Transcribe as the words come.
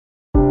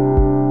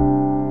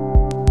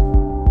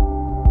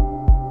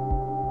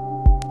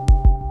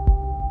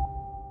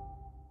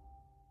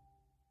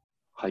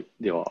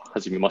では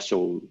始めまし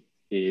ょう。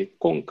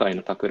今回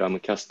のタクラム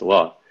キャスト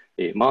は、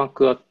マー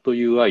クアット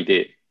UI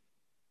で、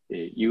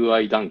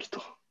UI 談義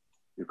と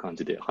いう感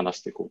じで話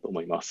していこうと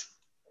思いま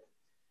す。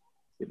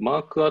マ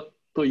ークアッ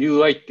ト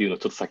UI っていうのを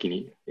ちょっと先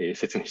に、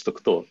説明してお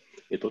くと、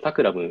タ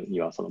クラムに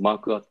はそのマー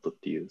クアットっ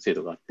ていう制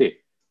度があっ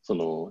て、そ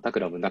のタ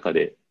クラムの中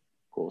で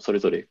こうそれ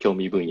ぞれ興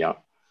味分野、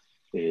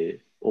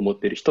を持っ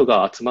ている人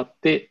が集まっ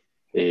て、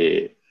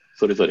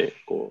それぞれ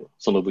こう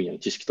その分野の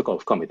知識とかを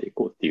深めてい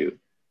こうっていう、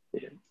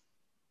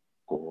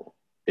こう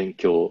勉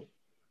強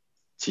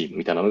チーム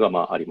みたいなの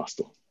があります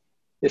と。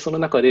で、その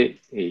中で、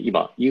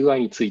今 UI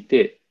につい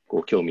てこ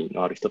う興味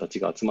のある人た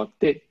ちが集まっ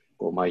て、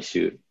こう毎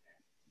週、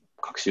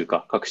各週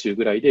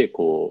ぐらいで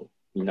こ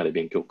うみんなで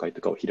勉強会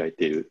とかを開い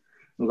ている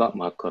のが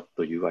マークアッ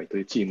ト UI と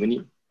いうチーム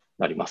に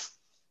なります。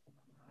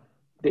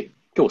で、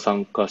今日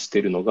参加して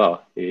いるの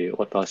が、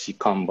私、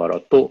神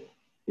原と、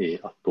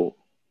あと、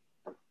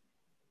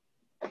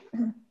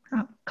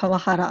川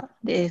原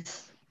で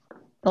す。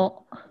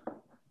と、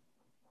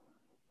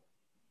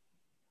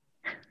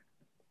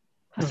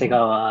長谷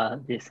川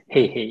です。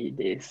ヘイヘイ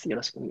です。よ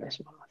ろしくお願い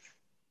します。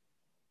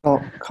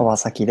川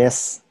崎で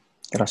す。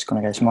よろしくお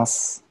願いしま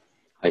す。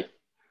はい。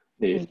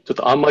で、ちょっ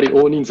とあんまり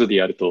大人数で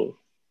やると、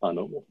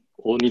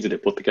大人数で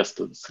ポッドキャス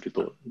トする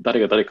と、誰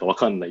が誰か分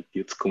かんないって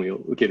いうツッコミを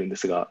受けるんで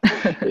すが、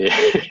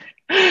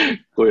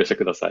ご容赦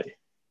ください。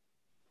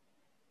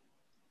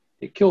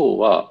で今日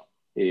は、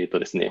で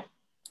すね、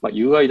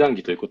UI 談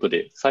義ということ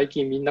で、最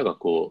近みんなが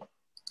こ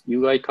う、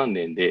UI 関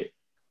連で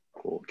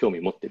こう興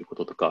味持っているこ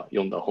ととか、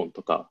読んだ本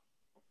とか、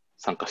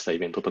参加したイ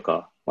ベントと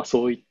か、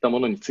そういったも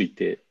のについ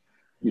て、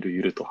ゆる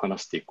ゆると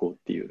話していこうっ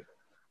ていう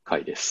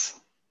回で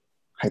す。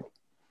はい。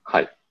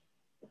はい。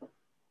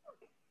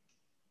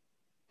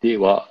で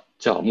は、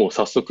じゃあもう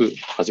早速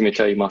始めち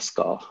ゃいます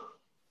か。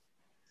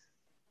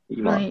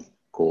今、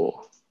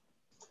こう、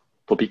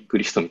トピック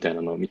リストみたい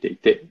なのを見てい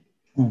て、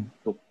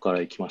どこから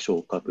行きましょ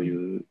うかという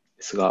んで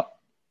すが、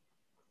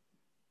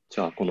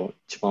じゃあこの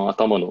一番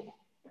頭の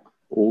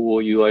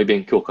OOUI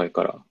勉強会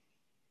から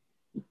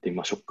行ってみ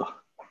ましょうか。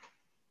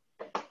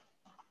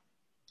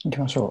行き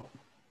ましょう。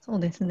そう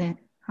です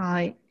ね。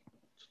はい。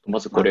ま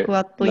ずこれ。マ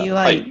ークアット UI。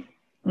はい、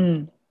う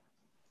ん。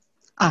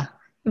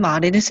今あ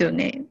れですよ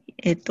ね。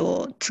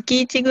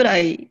月1ぐら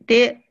い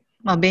で、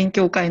勉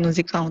強会の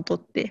時間をとっ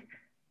て、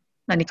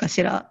何か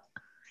しら、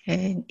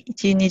1、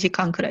2時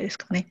間くらいです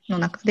かね、の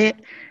中で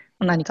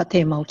何か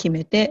テーマを決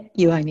めて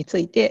UI につ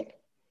いて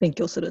勉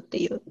強するって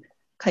いう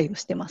会を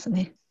してます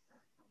ね。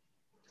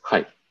は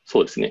い、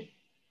そうですね。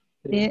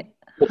で、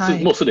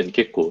もうすでに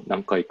結構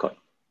何回か、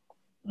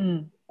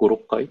5、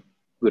6回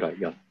ぐら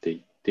いやって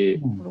いて、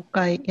6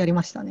回やり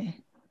ました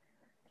ね。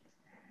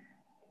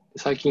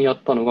最近や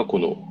ったのがこ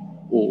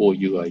の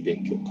OOUI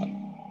勉強会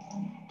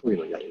という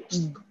のをやりま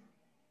した。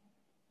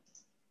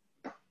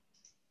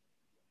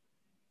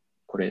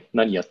これ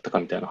何やったか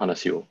みたいな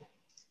話を、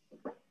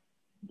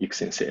リク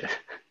先生。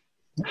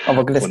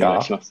僕ですか？お願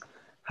いします。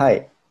は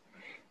い。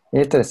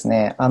です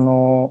ね、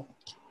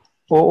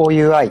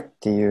OOUI っ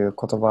ていう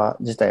言葉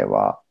自体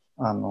は、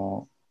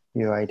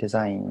UI デ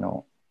ザイン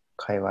の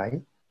界隈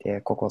で、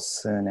ここ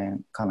数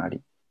年かな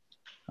り、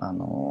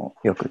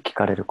よく聞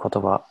かれる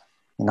言葉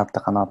になっ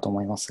たかなと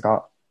思います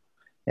が、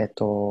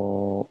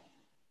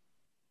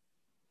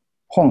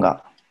本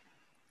が、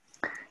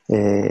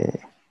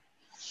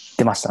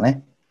出ました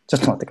ね。ちょっ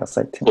と待ってくだ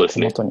さい。そうです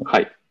ね。手元に。は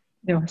い。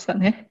出ました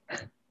ね。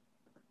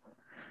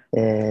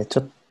ち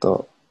ょっ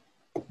と、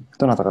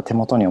どなたか手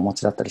元にお持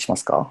ちだったりしま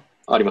すか？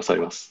あります、あ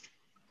ります。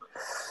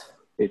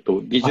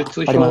技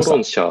術評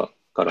論者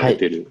から出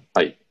てる、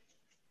はい。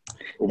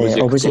オブ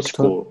ジェク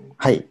ト思考、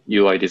はい、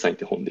UI デザインっ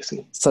て本です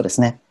ね。そうです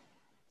ね。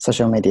ソー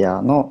シャルメディ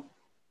アの、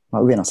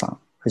上野さん、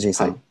藤井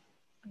さん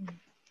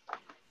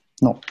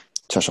の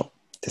著書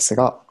です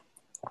が、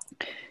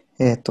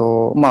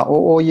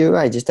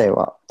OOUI 自体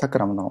はタク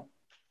ラムの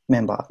メ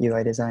ンバー、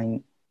UI デザイ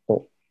ン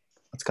を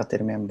扱ってい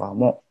るメンバー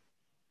も、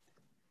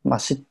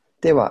知っ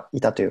ては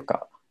いたという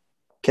か、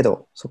け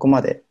どそこ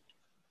まで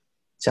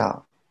じゃ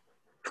あ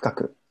深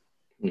く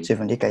十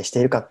分理解して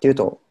いるかっていう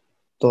と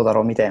どうだ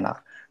ろうみたい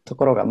なと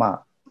ころ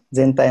が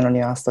全体のニ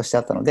ュアンスとして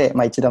あったので、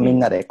一度みん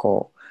なで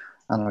こ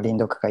う臨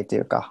読会とい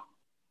うか、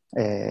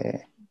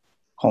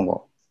本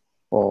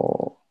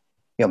を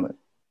読む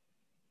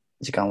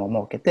時間を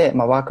設けて、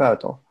ワークアウ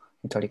ト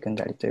に取り組ん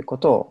だりというこ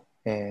とを、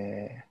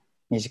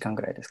2時間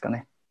ぐらいですか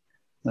ね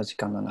の時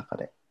間の中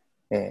で、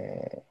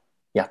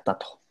やった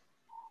と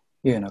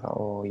いうのが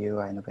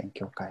OUI の勉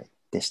強会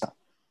でした。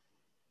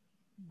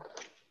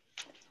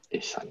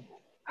でしたね。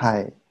は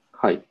い。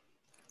はい。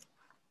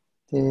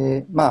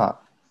で、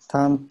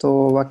担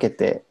当を分け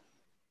て、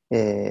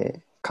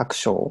各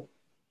章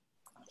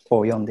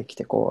を読んでき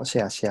てこうシ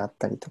ェアし合っ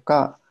たりと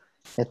か、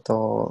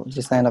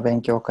実際の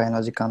勉強会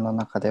の時間の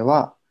中で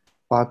は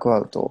ワーク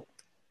アウト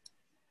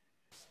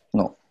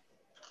の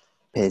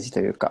ページと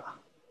いうか、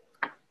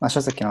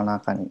書籍の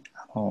中に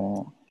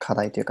課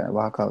題というか、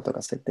ワークアウト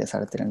が設定さ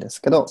れてるんで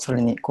すけど、そ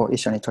れにこう一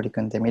緒に取り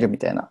組んでみるみ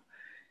たいな、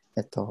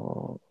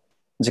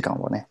時間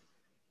をね、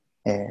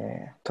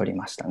取り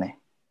ましたね。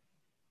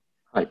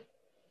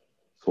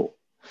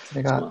そ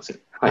れが、そうなんですよ。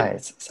はい、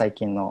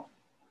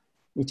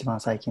一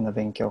番最近の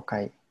勉強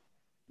会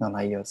の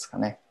内容ですか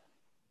ね。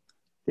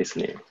です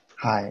ね。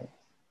はい。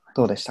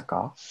どうでした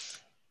か、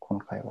この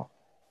会話。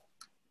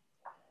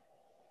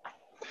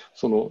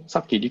さ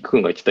っきりくく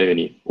んが言ってたよう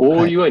に、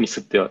はい OUI につ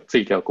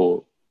いては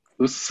こ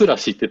う、うっすら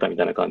知ってたみ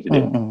たいな感じで、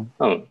うん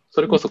うん。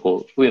それこそ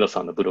こう、上野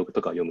さんのブログ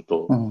とか読む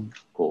と、うん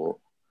こ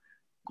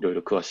う、いろい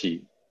ろ詳し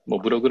い、も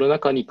うブログの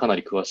中にかな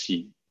り詳し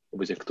いオ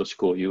ブジェクト指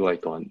向 UI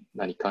とは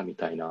何かみ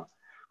たいな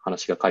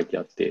話が書いて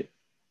あって、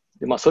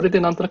で、まあ、それで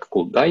なんとなく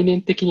こう、概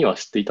念的には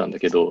知っていたんだ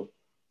けど、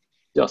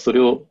じゃあそ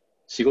れを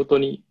仕事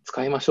に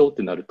使いましょうっ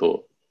てなる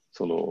と、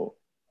ど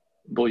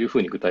ういうふ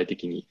うに具体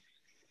的に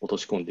落と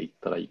し込んでいっ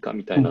たらいいか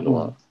みたいなの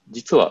は、うんうん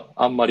実は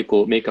あんまり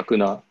こう明確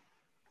な、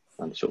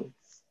なんでしょう、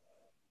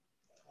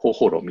方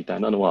法論みた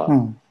いなのはう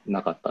ん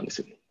なかったんで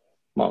すよね。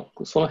ま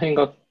あ、その辺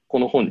がこ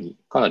の本に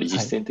かなりはい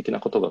実践的な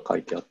ことが書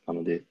いてあった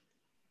ので、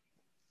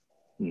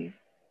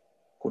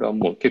これは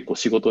もう結構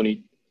仕事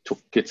に直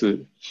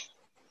結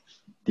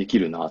でき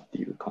るなって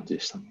いう感じで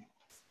したね。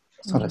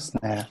そうです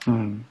ね。う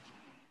ん。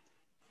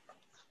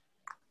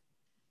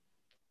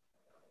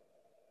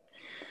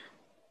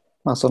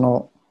まあそ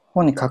の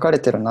本に書かれ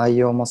てる内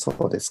容もそ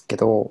うですけ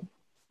ど、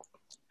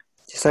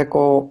実際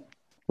こ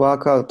うワー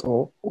クアウ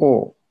ト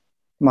を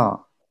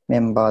まあメ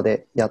ンバー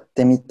でやっ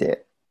てみ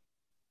て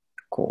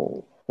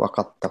こう分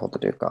かったこと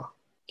というか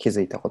気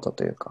づいたこと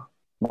というか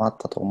もあっ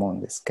たと思うん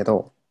ですけ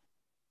ど、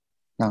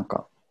なん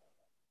か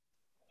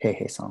ヘイ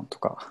ヘイさんと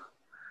か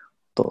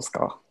どうです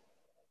か？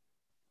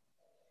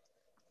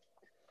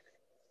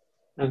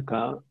なん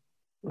か、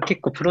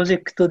結構プロジ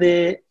ェクト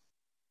で、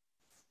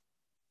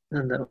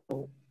なんだろ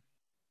う、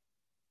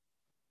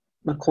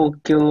公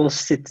共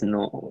施設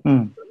のう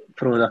ん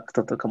プロダク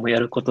トとかもや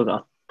ることが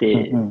あっう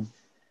ん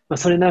て、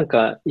それなん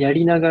かや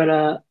りなが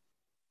ら、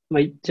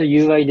一応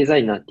UI デザ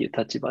イナーっていう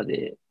立場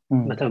で、う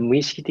ん多分無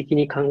意識的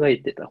に考え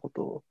てたこ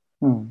と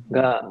うん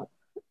が、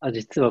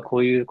実はこ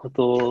ういうこ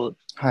との思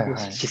はい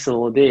はい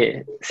想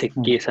で設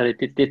うん計され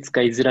てて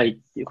使いづらいっ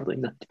ていうこと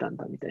になってたん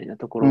だみたいな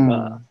ところ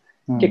が、うん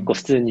結構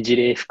普通に事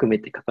例含め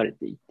て書かれ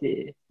てい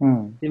て、う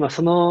んで、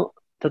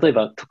例え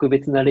ば特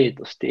別な例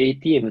として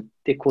ATM っ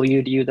てこうい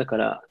う理由だか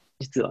ら、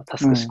実はタ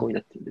スク思考に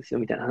なってるんですよ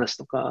みたいな話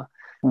とか、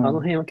うんあの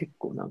辺は結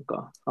構なん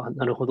か、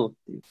なるほどっ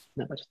ていう、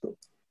なんかちょっと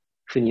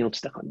腑に落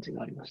ちた感じ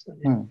がありましたね。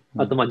うん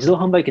あと、自動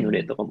販売機の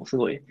例とかもす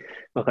ごい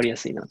わかりや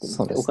すいなと思って、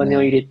そうですねお金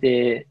を入れ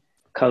て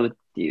買うっ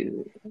てい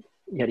う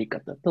やり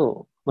方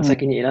と、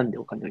先に選んで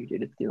お金を入れ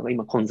るっていうのが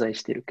今混在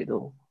してるけ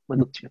ど、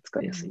どっちが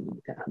使いやすいの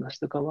みたいな話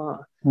とか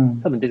は、う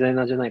ん多分デザイ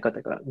ナーじゃない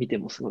方が見て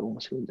もすごい面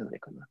白いんじゃな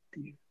いかなって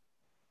いう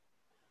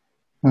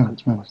うん感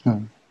じました。う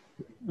ん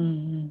う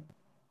ん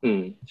う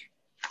ん。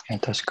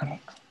確かに。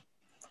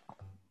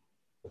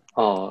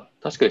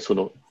確かに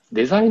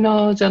デザイ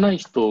ナーじゃない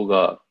人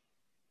が、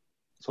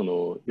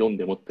読ん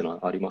でもっての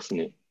はあります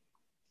ね。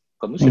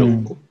むしろ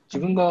自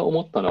分が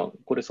思ったのは、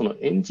これ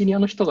エンジニア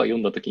の人が読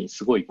んだときに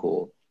すごい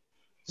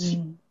しっ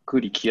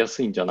くりきや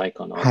すいんじゃない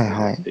かなと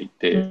思ってい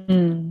て、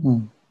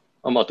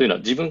まあというのは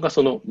自分が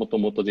もと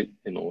もと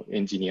のエ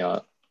ンジニ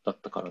アだっ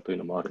たからという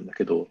のもあるんだ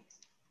けど、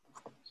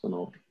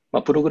ま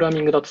あプログラ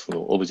ミングだ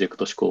とオブジェク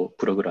ト指向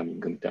プログラミン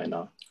グみたい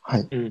な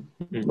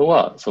の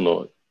は、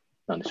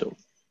なんでしょう、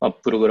まあ、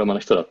プログラマー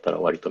の人だったら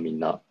割とみん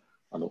な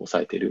押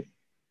さえてる、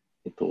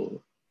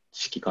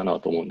知識かな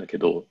と思うんだけ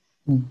ど、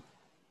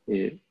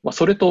まあ、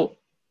それと、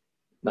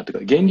なんていう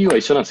か、源流は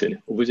一緒なんですよ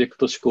ね。オブジェク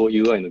ト指向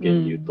UI の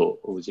源流と、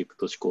オブジェク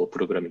ト指向プ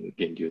ログラミングの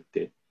源流っ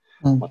て、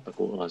全く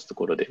同じと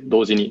ころで、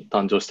同時に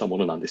誕生したも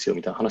のなんですよ、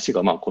みたいな話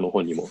が、まあ、この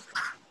本にも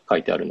書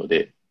いてあるの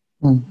で、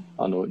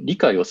理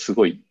解はす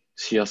ごい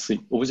しやす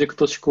い。オブジェク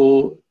ト指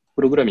向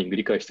プログラミング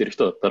理解している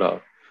人だった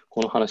ら、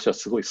この話は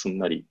すごいすん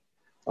なり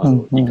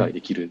理解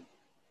できるん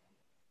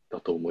だ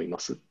と思いま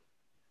す。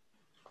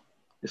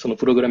でその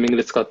プログラミング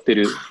で使ってい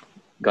る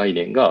概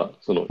念が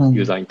ユ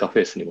ーザーインターフ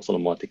ェースにもその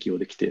まま適用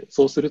できて、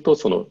そうすると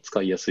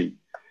使いやすい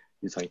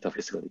ユーザーインターフ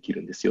ェースができ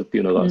るんですよって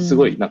いうのがす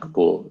ごいなんか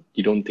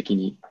理論的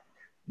に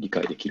理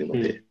解できるの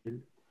で、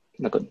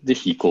なんかぜ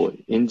ひ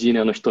エンジニ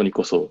アの人に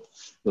こそ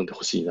読んで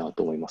ほしいな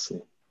と思います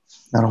ね。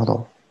なるほ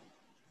ど。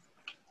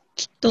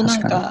きっとな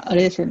んかあ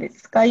れですよね、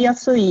使いや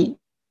すい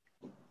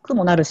く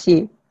もなる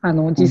し、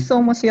実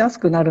装もしやす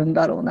くなるん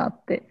だろうな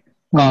って。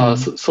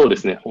そうで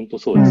すね、本当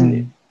そうです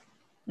ね。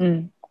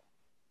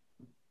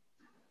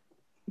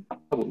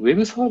多分ウェ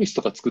ブサービス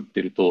とか作っ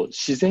てると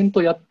自然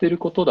とやってる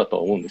ことだと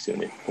は思うんですよ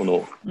ね。このオ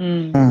ブジ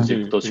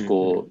ェクト指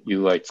向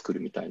UI 作る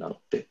みたいなのっ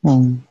て。ま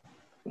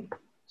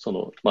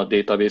あ、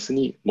データベース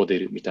にモデ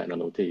ルみたいな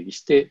のを定義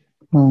して、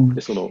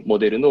でそのモ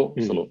デルの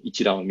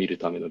一覧を見る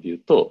ためのビュ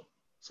ーと、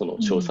詳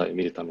細を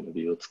見るための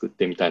ビューを作っ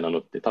てみたいなの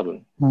って多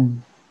分、ウ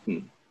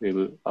ェ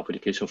ブアプリ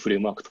ケーションフレー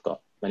ムワークとか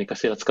何か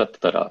しら使って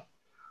たら、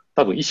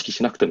多分意識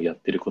しなくてもやっ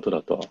てること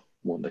だとは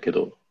思うんだけ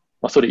ど、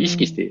まあ、それ意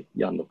識して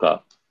やるの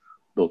か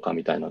どうか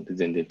みたいなんて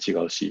全然違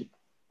うし、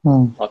あ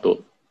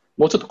と、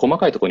もうちょっと細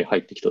かいところに入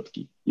ってきたと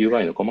き、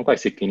UI の細かい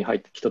設計に入っ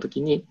てきたと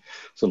きに、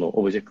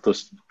オブジェクト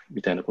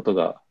みたいなこと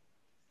が、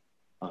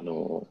な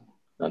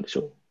んでしょ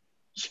う、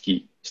意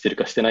識してる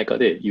かしてないか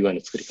で UI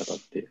の作り方っ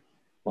て、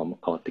まあ、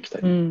変わってきた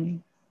うり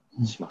ん。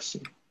します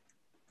し、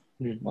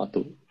うんあ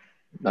と、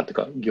なんていう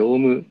か、業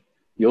務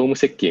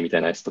設計みた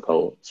いなやつとか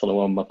をその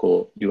まんま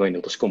こう UI に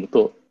落とし込む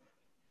と、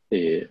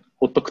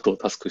ほっとくと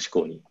タスク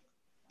思考に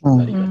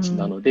なりがち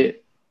なの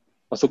で、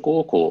まあ、そこ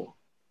をこう、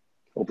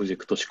オブジェ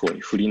クト思考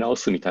に振り直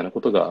すみたいな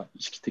ことが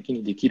意識的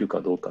にできる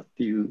かどうかっ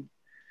ていう、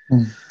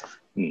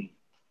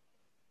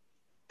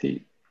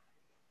で、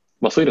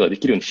まあ、そういうのがで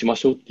きるようにしま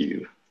しょうって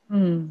いう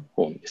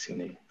本ですよ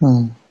ね。そ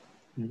う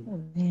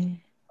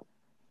ね。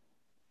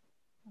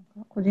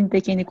個人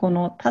的にこ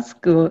のタス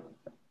クを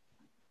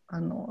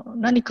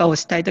何かを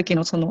したい時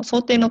のその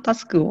想定のタ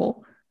スク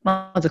を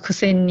まず付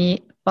箋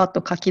にバッ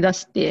と書き出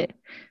して、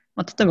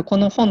まあ、例えばこ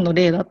の本の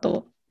例だ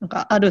となん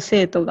かある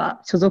生徒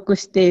が所属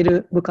してい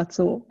る部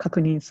活を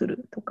確認す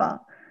ると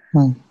か、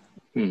1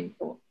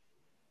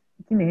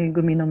年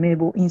組の名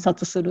簿を印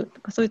刷する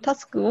とか、そういうタ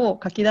スクを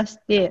書き出し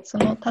て、そ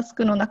のタス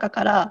クの中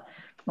から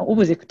オ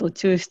ブジェクトを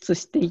抽出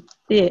していっ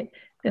て、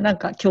でなん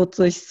か共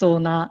通しそう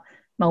な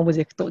オブ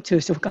ジェクトを抽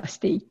象化し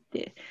ていっ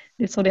て、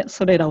でそ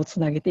れらをつ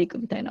なげていく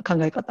みたいな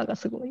考え方が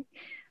すごい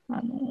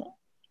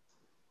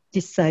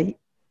実際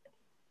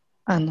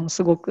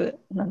すごく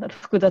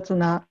複雑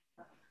な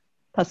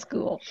タス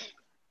クを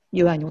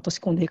UI に落とし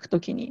込んでいく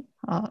ときに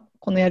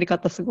このやり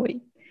方すご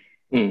い、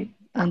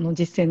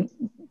実践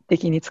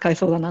的に使え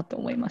そうだなと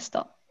思いまし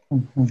た。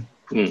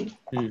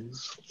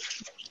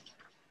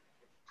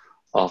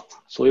あ、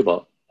そういえ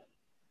ば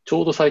ち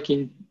ょうど最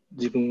近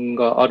自分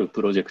がある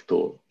プロジェク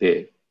ト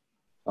で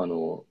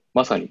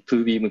まさに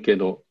 2B 向け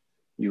の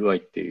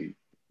UI っていう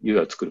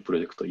UI を作るプロ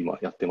ジェクトを今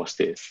やってまし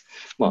て、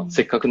まあ、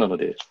せっかくなの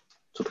で、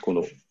ちょっとこ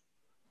の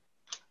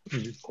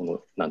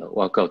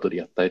ワークアウトで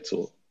やったやつ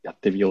をやっ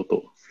てみよう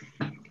と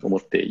思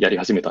ってやり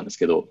始めたんです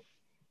けど、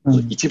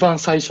一番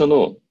最初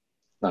の、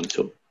なんでし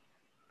ょう、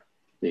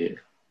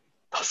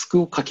タスク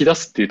を書き出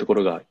すっていうとこ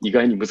ろが意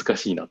外に難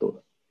しいな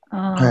と、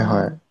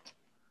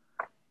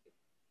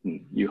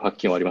いう発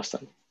見はありました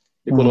ね。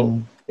で、この、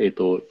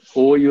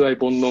OUI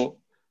本の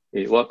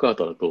ワークアウ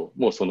トだと、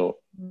もうその、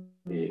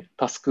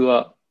タスク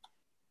は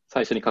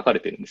最初に書かれ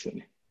てるんですよ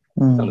ね。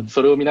なので、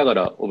それを見なが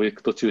らオブジェ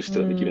クト抽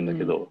出ができるんだ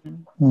けど、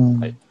そ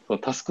の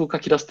タスクを書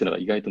き出すっていうの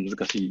が意外と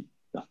難しい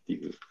なって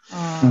いう、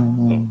発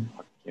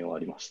見はあ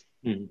りました。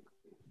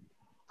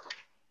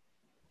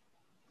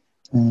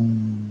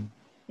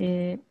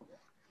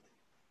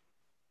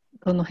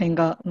どの辺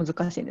が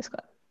難しいんです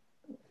か？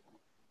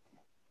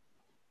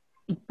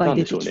いっぱい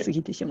出てきす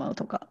ぎてしまう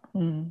とか。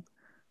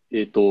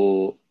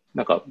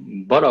なんか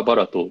バラバ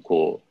ラと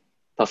こう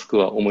タスク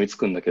は思いつ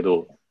くんだけ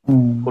ど、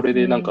これ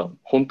でなんか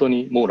本当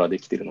に網羅で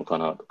きてるのか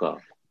なとか、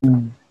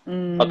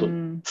あと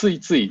つい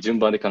つい順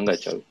番で考え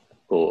ちゃう。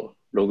こう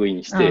ログイ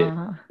ンし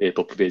て、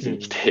トップページに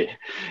来て、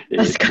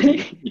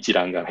一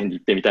覧画面に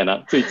行ってみたい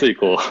な、ついつい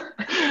こう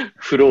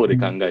フローで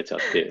考えちゃっ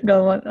て。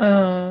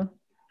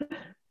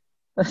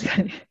確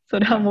かに。そ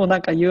れはもうな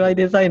んか UI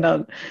デザイナ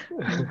ー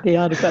で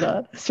あるか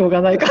らしょう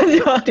がない感じ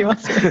はありま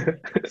すよ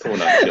ね。そう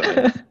なんです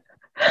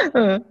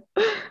よね。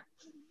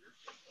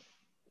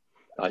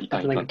な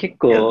んか結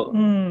構、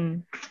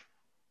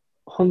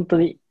本当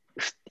に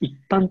一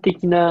般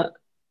的な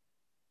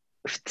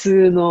普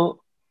通の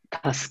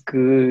タス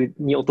ク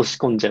に落とし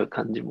込んじゃう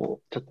感じも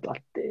ちょっとあっ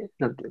て、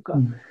なんていうか、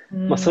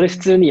まあそれ普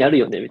通にやる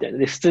よねみたいな、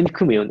で普通に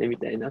組むよねみ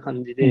たいな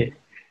感じで、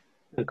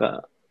なん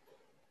か、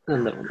な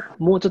んだろうな、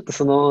もうちょっと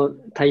その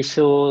対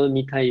象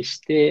に対し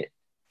て、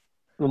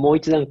もう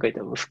一段階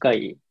多分深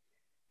い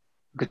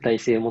具体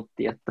性を持っ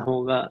てやった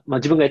方が、まあ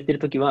自分がやってる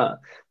ときは、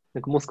な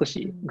んかもう少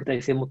し具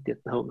体性を持ってやっ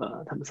た方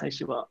が多分最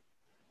初は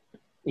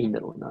いいんだ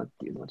ろうなっ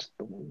ていうのはちょっ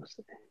と思いまし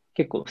たね。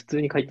結構普通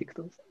に書いていく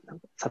と、なん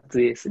か撮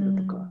影する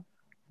とか、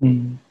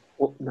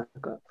なん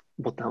か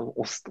ボタンを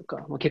押すと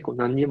か、まあ、結構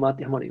何にも当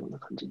てはまるような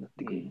感じになっ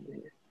てくるの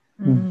で、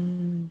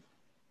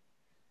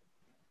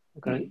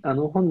だから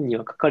本に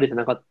は書かれて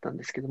なかったん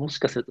ですけど、もし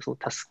かするとその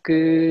タス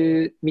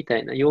クみた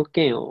いな要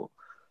件を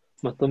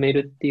まとめ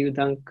るっていう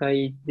段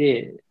階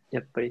で、や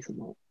っぱりそ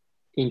の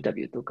インタ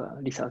ビューとか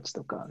リサーチ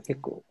とか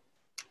結構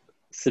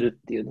する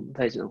っていうのも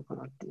大事なのか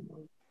なっていうの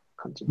を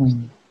感じまし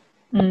た。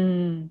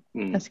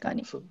確か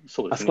に。そうで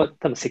すね。あそこは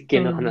多分設計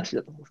の話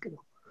だと思うんですけど。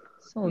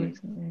そうで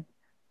すね。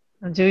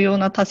重要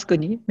なタスク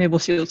に目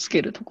星をつ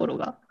けるところ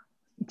が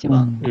一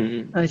番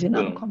大事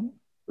なのかも。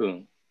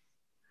で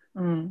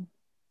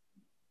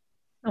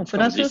もプ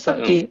ラスさ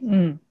っき、すい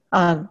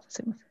ま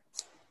せん。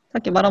さ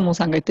っきバラモン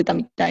さんが言ってた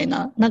みたい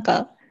な、なん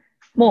か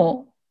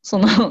もうそ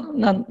の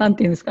なん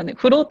ていうんですかね、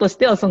フローとし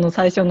てはその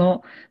最初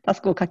のタ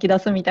スクを書き出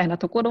すみたいな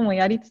ところも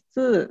やりつ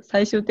つ、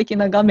最終的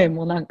な画面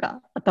もなん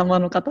か頭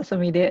の片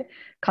隅で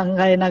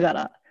考えなが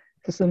ら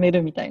進め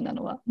るみたいな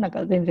のはなん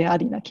か全然あ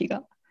りな気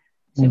が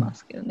しま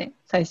すけどね。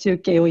最終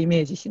形をイ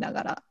メージしな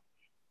がら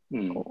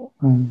こ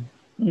う、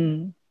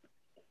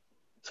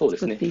そうで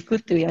すね。作っていくっ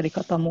ていうやり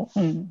方も、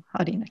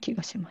ありな気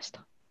がしまし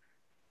た。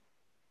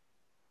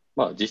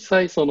まあ実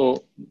際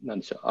なん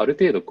でしょう、ある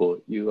程度こ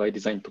う UI デ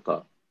ザインと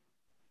か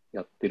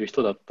やってる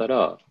人だった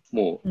ら、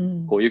も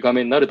うこういう画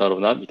面になるだろ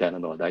うなみたいな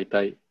のは大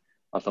体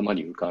頭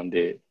に浮かん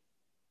で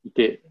い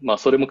て、まあ、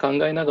それも考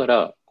えなが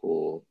ら、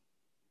こ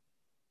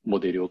う、モ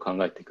デルを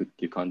考えていくっ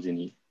ていう感じ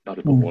にな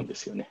ると思うんで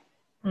すよね。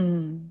う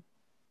ん。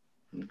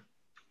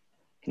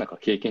なんか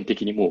経験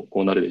的にもう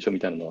こうなるでしょみ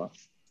たいなのは、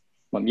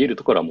まあ、見える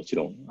ところはもち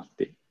ろんあっ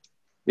て、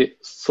で、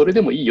それ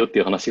でもいいよって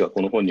いう話が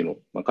この本にも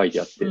まあ書いて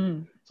あって、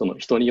その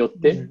人によっ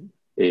て、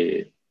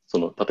そ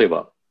の例え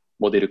ば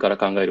モデルから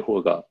考える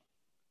方が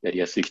やり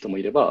やすい人も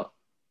いれば、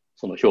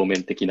その表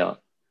面的な、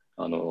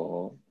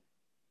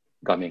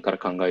画面から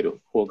考え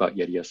る方が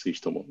やりやすい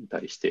人もいた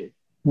りして、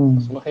そ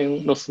の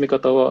辺の進め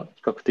方は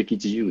比較的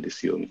自由で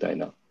すよみたい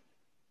な、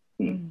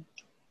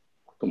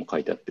ことも書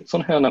いてあって、そ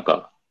の辺はなん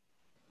か、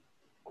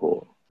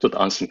こう、ちょっ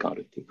と安心感あ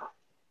るっていうか、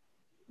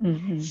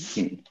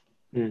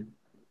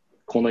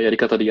このやり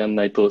方でやん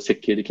ないと設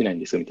計できないん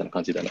ですよみたいな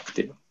感じではなく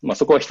て、まあ、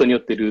そこは人によ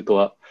ってルート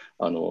は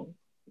いろ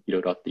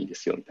いろあっていいで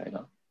すよみたい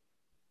な、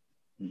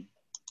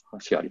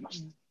話がありま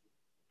した。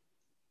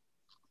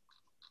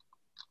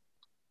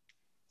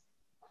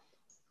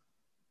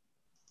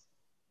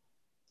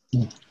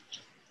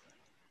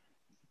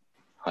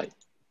はい。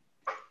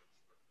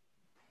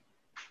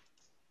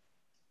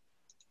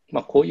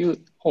まあ、こういう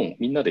本、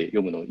みんなで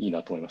読むのいい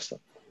なと思いました。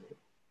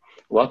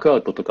ワークア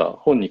ウトとか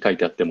本に書い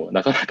てあっても、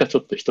なかなかちょ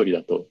っと一人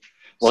だと、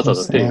わざわ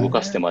ざ手を動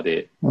かしてま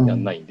でや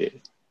んないん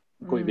で、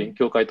こういう勉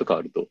強会とか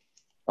あると、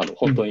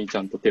本当にち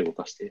ゃんと手を動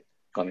かして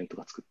画面と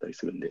か作ったり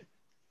するんで、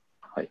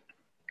はい。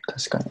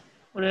確かに。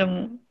これ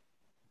も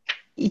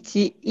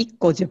1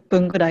個10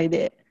分ぐらい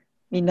で、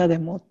みんなで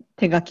も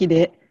手書き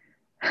で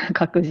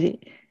各自、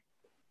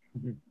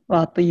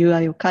ワード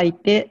UI を書い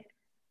て、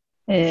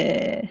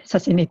写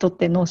真に撮っ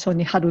てノーション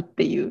に貼るっ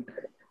ていう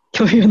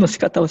共有の仕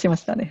方をしま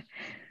したね。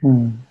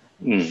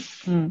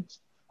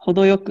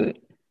程よ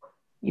く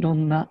いろ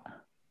んな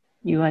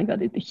UI が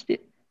出てき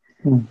て、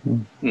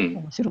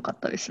面白かっ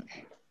たです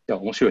ね。いや、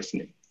面白いです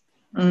ね。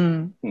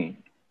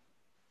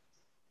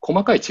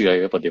細かい違いが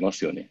やっぱ出ま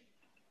すよね。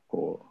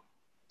こ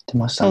う出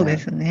ましたね。そうで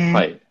すね。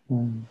はい。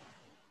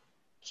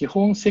基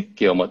本設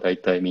計はまあ大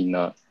体みん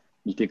な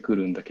似てく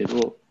るんだけ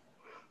ど、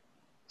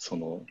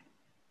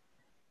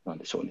なん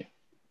でしょうね。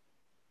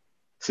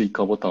追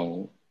加ボタン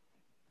を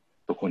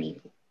どこ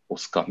に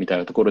押すかみたい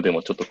なところで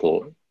もちょっと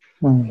こう、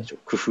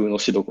工夫の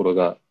しどころ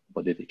が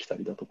出てきた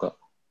りだとか、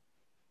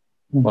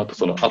あと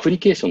そのアプリ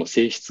ケーションの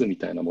性質み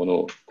たいなもの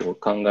をこう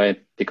考え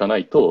ていかな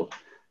いと、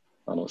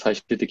最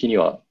終的に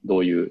はど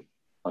ういう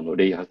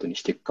レイアウトに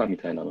していくかみ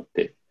たいなのっ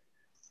て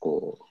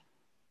こう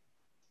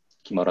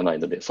決まらない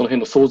ので、その辺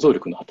の想像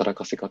力の働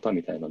かせ方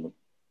みたいなの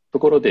と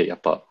ころでやっ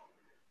ぱ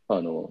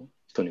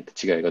人によっ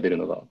て違いが出る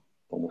のが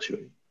面白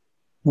い。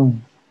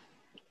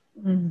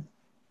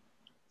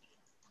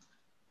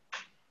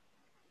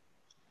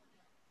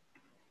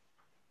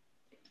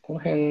この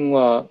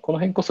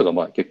辺こそが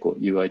まあ結構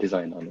UI デ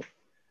ザイナーの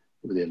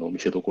腕の見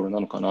せ所な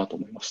のかなと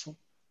思いました。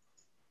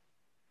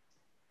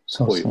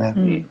そうです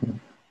ね。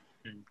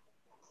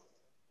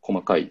細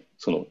かい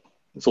その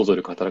想像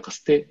力を働か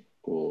せて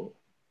こう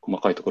細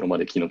かいところま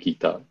で気の利い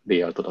たレ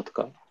イアウトだと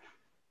か、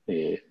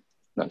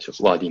なんでしょ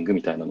う、ワーディング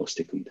みたいなのをし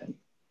ていくみたいな。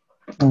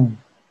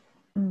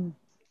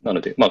な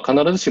ので、まあ、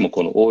必ずしも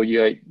この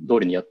OUI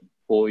通りに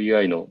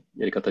OUI の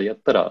やり方でやっ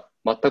たら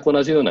全く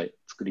同じような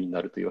作りにな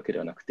るというわけで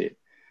はなくて、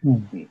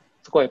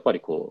そこはやっぱ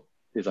りこ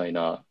うデザイ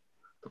ナー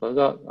とか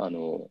が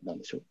なん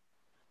でしょ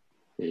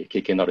う、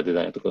経験のあるデ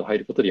ザイナーとかが入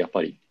ることでやっ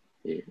ぱり、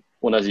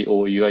同じ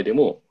OUI で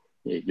も、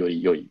よ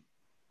り良い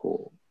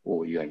こ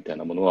う OUI みたい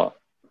なものは、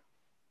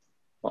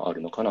まあ、ある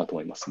のかなと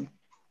思いますね。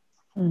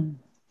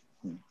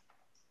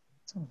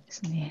そうで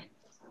すね。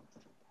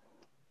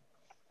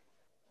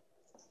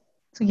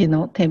次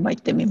のテーマいっ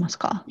てみます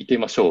か。いって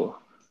みましょ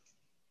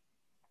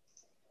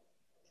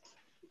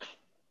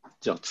う。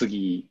じゃあ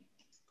次、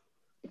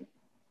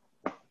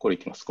これい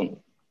きます。この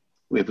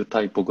ウェブ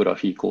タイポグラ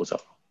フィー講座。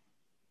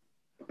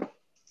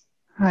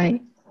は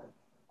い。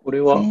これ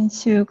は先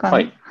週か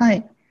ら、は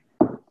い。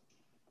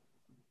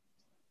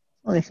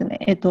そうですね。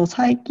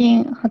最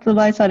近発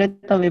売され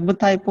たウェブ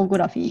タイポグ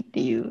ラフィーっ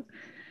ていう、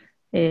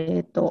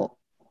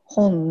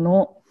本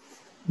の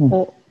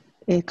を、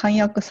簡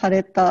約さ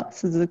れた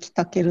鈴木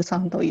健さ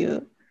んとい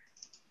う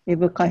ウェ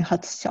ブ開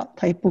発者、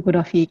タイポグ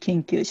ラフィー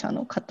研究者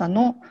の方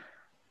の、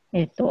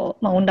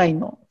オンライン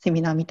のセ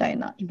ミナーみたい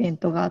なイベン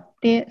トがあっ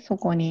て、そ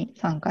こに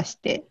参加し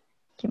て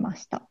きま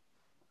した。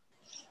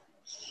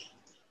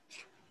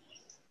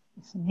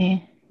です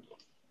ね。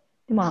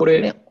まあ、こ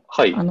れ、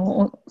はい。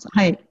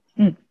はい。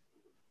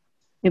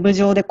ウェブ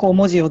上でこう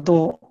文字を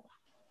どう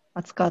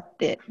扱っ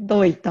て、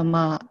どういったル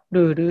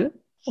ー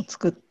ルを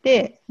作っ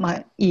て、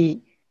い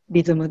い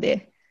リズム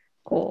で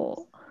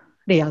こう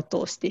レイアウト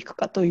をしていく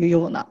かという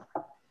ような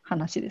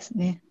話です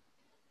ね。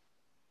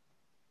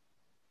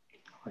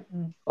ち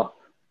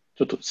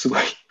ょっとすごい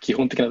基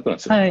本的なところなん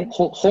ですけ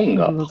ど、本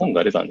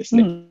が出たんです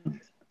ね。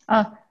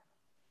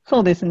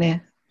そうです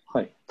ね。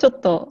はい。ちょっ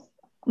と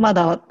ま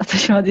だ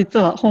私は実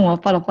は本は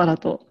パラパラ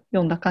と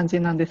読んだ感じ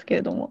なんですけ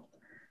れども、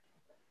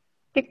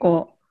結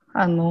構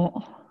あ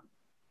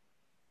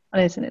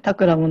れですね、タ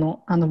クラム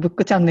のブッ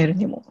クチャンネル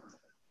にも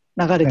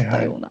流れて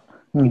たような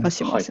気が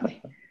します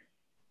ね。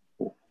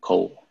お、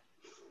顔。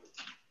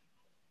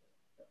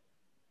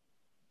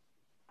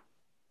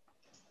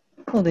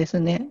そうです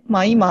ね。ま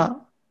あ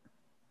今、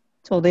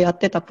ちょうどやっ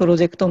てたプロ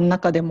ジェクトの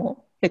中で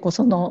も、結構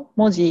その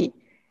文字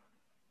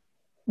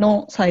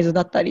のサイズ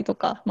だったりと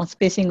か、まあ、ス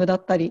ペーシングだ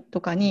ったり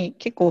とかに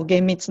結構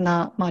厳密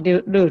な、まあ、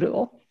ルール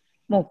を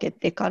設け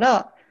てか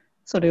ら、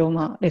それを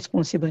まあレスポ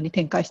ンシブに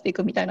展開してい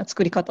くみたいな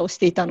作り方をし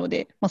ていたの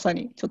で、まさ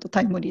にちょっと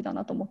タイムリーだ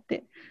なと思っ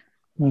て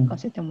聞か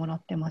せてもら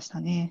ってまし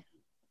たね。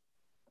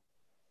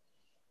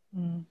う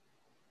ん、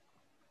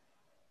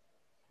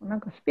なん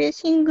かスペー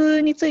シン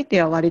グについ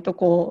ては割と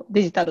こう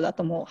デジタルだ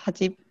ともう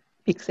8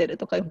ピクセル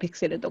とか4ピク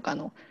セルとか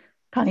の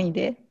単位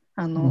で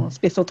ス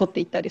ペースを取って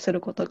いったりする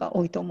ことが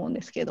多いと思うん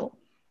ですけど、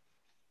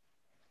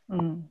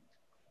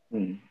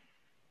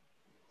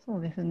そ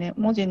うですね。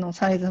文字の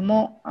サイズ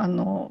も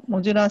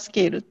モジュラース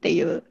ケールって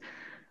いう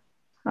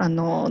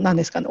何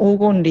ですかね、黄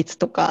金率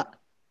とか、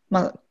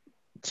まあ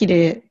綺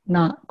麗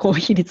なこう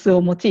比率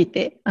を用い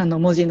て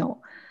文字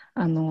の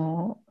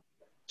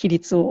比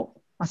率を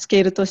ス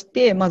ケールとし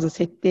てまず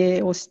設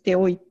定をして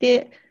おい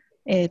て、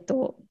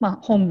まあ、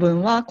本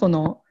文はこ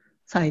の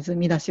サイズ、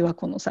見出しは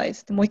このサイ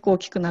ズ、もう一個大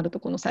きくなると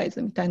このサイ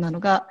ズみたいなの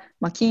が、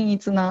まあ、均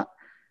一な、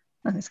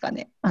なんですか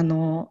ね、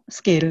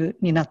スケール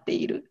になって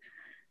いる、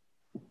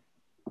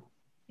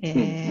ル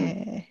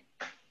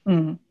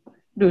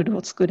ール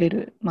を作れ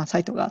る、まあ、サ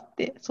イトがあっ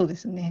て、そうで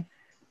すね。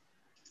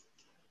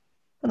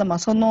ただまあ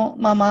その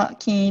まま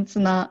均一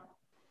な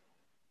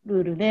ル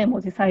ールで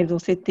文字サイズを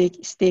設定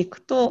してい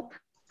くと、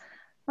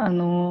ま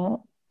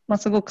あ、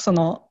すごくそ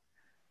の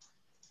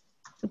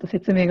ちょっと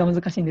説明が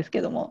難しいんです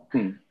けども、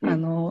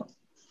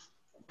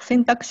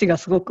選択肢が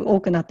すごく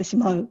多くなってし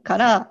まうか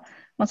ら、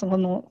まあ、そ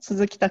の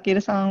鈴木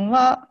健さん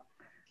は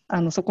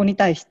そこに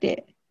対し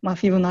て、まあ、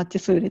フィボナッチ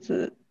数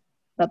列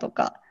だと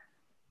か、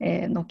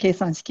の計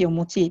算式を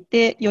用い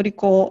てより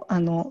こう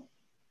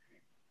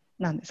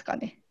なんですか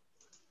ね、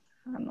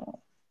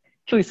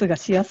チョイスが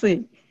しやす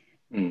い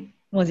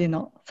文字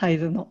のサイ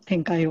ズの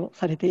展開を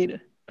されてい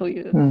ると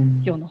いう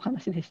今日の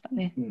話でした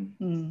ね。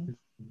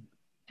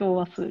調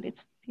和数列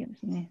っていうんで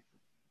すね。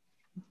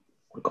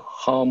これか、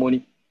ハーモ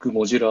ニック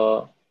モジュ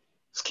ラー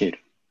スケール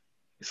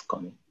ですか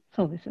ね。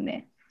そうです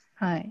ね。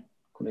はい。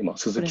これ今、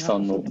鈴木さ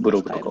んのブ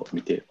ログとかを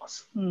見ていま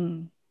す。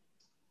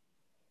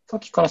さっ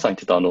きかなさん言っ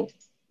てた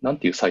なん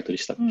ていうサイトで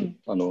したっけ、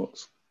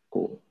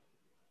こう、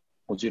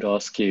モジュラー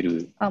スケー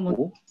ル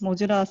をモ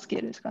ジュラースケ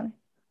ールですかね。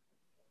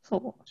そ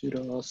う。モジュ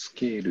ラース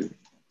ケールっ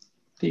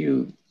てい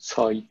う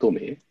サイト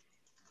名？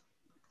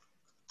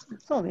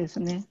そうです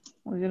ね。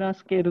モジュラー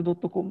スケール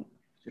 .com。モ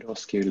ジュラー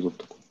スケール .com。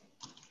こ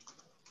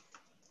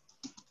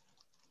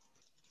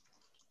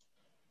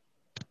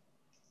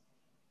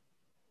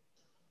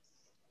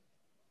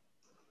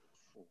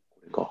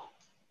れか。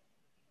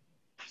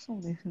そ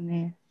うです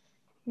ね。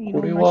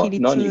これは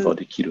何が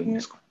できるんで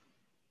すか？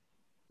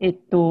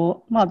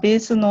まあ、ベー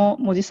スの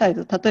文字サイ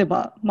ズ、例え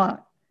ば、ま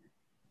あ、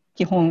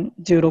基本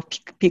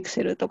16ピク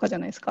セルとかじゃ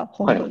ないですか、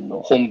本文の。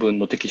はい、本文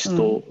のテキス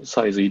ト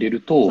サイズ入れ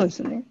ると、そうで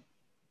すね。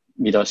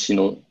見出し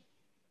の、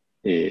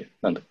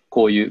なんだ、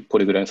これ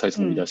ぐらいのサイ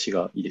ズの見出し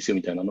がいいですよ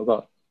みたいなの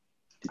が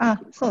出てくる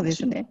感じ。そうで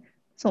すね。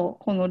そ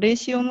う、このレー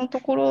シオのと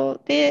こ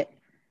ろで、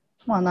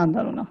まあなん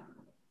だろうな、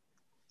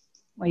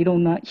まあ、いろ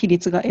んな比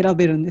率が選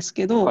べるんです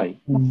けど、黄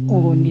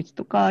金率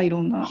とかい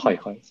ろんな、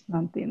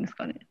なんていうんです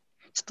かね、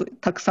ちょっと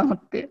たくさんあ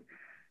って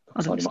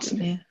あるんですけど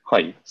ね。は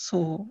い。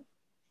そ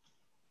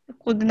う。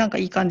ここでなんか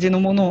いい感じ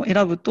のものを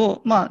選ぶ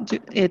と、まあ、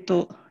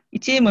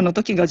1M の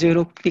時が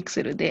16ピク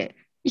セルで、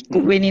1個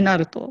上にな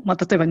ると、ま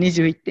あ、例えば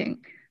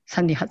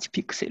 21.328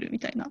 ピクセルみ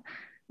たいな。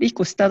で、1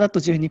個下だ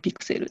と12ピ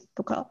クセル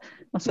とか、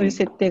まあ、そういう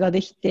設定が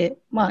できて、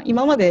まあ、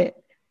今まで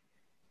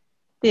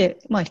で、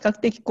まあ、比較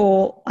的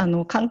こ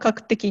う、感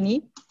覚的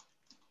に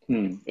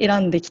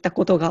選んできた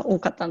ことが多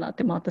かったなっ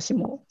て、まあ、私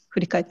も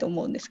振り返って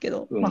思うんですけ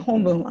ど、まあ、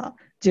本文は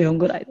14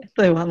ぐらいで、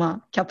例えば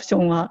まあキャプショ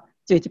ンは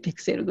11ピ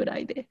クセルぐら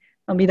いで、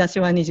まあ、見出し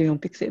は24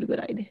ピクセルぐ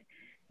らいで、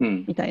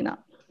みたい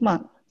な、ま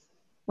あ、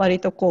割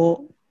と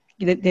こう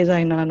デザ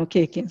イナーの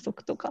経験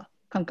則とか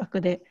感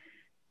覚で、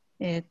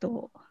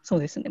そう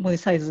ですね、文字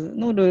サイズ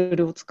のルー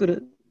ルを作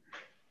る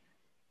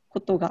こ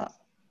とが、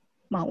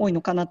まあ、多い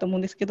のかなと思う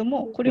んですけど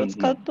も、これを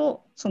使う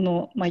と、そ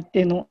の、まあ、一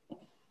定の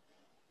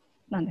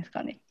なんです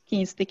かね、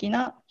均一的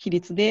な比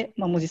率で、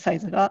まあ、文字サイ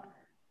ズが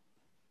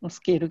のス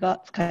ケール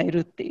が使える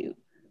っていう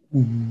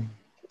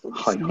こと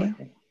です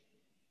ね。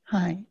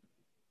はい。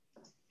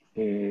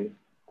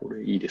こ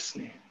れいいです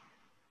ね。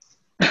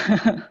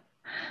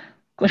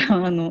これ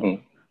は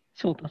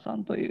翔太さ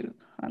んという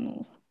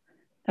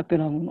タク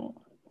ラムの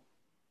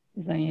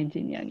デザインエン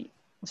ジニアに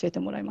教えて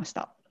もらいまし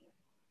た。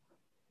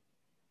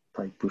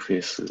タイプフェ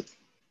ース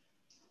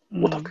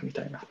オタクみ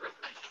たいな。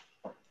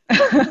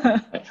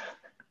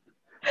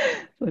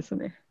そうです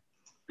ね。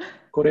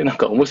これなん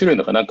か面白い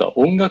のが、なんか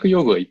音楽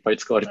用語がいっぱい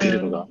使われてい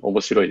るのが面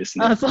白いです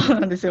ね。そう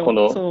なんですよ。こ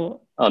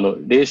の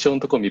レーションの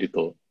とこ見る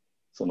と、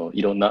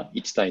いろんな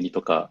1対2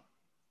とか、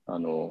な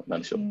ん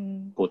でしょう、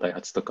5対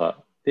8と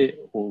かで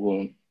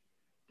黄金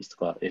ピスと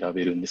か選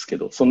べるんですけ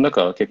ど、その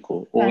中は結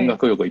構音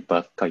楽用語いっぱ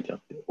い書いてあっ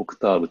て、オク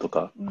ターブと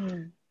か、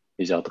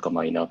メジャーとか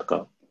マイナーと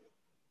か。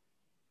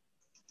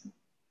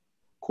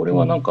これ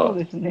はなんか、そう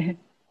ですね。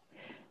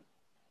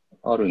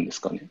あるんで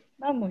すかね。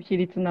何の比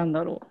率なん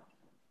だろう。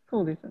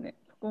そうですね。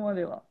そこま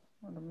では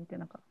まだ見て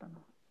なかったな。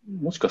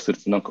もしかす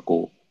るとなんか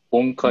こう、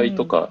音階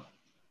とか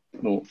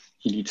の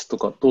比率と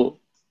かと、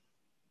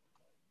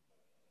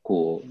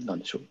こう、なん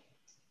でしょう。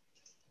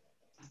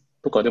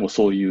とかでも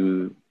そう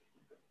いう、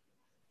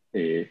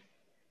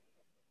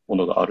も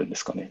のがあるんで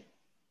すかね。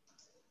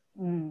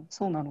うん、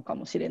そうなのか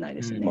もしれない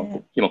です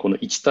ね。今この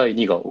1対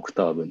2がオク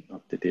ターブになっ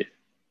てて、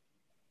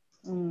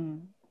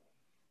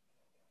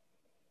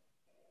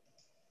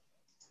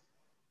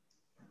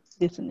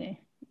です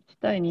ね。1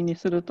対2に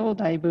すると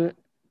だいぶ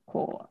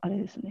こうあれ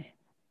ですね。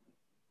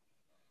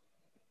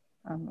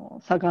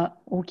差が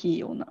大きい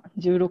ような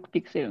16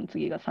ピクセルの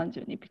次が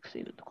32ピクセ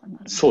ルとかにな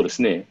る。そうで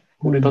すね。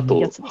これだと、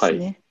やつです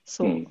ね。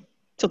そう、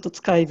ちょっと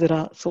使いづ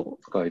らそ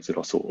う。使いづ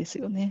らそうです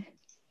よね。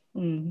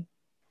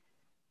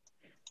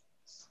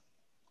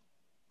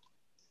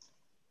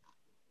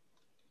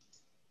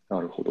な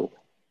るほど。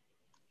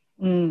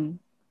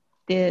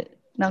で、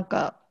なん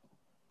か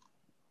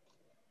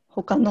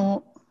他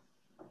の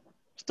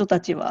人た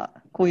ちは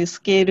こういうス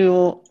ケール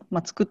を、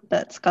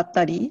使っ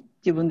たり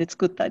自分で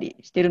作ったり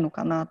してるの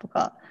かなと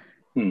か、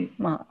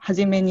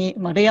初めに、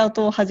レイアウ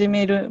トを始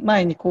める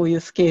前にこうい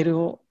うスケール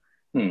を、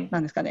な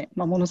んですかね、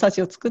物差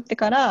しを作って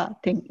から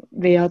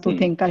レイアウトを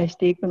展開し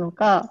ていくの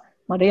か、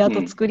レイアウト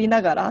を作り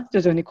ながら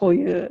徐々にこう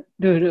いう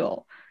ルール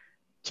を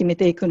決め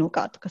ていくの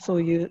かとか、そ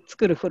ういう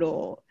作るフ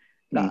ロ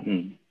ーが、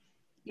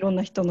いろん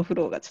な人のフ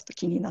ローがちょっと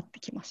気になって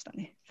きました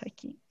ね、最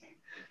近。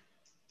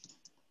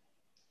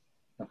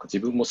なんか自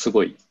分もす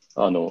ごい、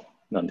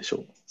なんでしょ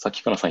う、さっ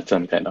きかなさん言ってた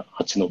みたいな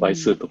8の倍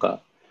数と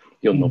か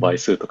4の倍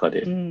数とか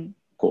で、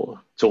こ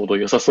うちょうど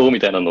良さそうみ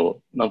たいなの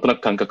をなんとな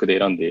く感覚で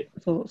選んで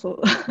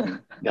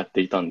やっ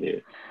ていたん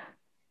で、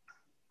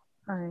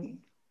な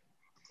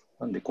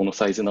んでこの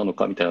サイズなの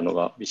かみたいなの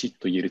がビシッ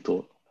と言える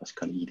と確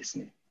かにいいです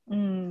ね。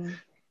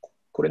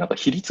これなんか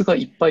比率が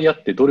いっぱいあ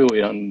ってどれを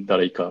選んだ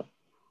らいいか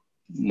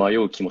迷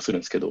う気もする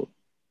んですけど、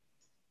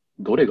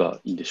どれが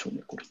いいんでしょう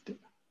ね、これって。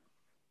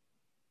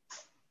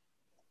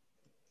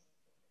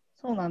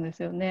そうなんで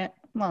すよね。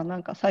な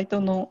んかサイ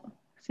トの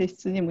性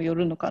質にもよ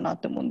るのかな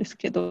と思うんです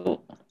け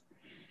ど、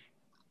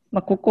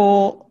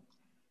こ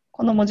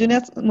のモジ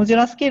ュ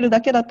ラスケール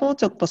だけだと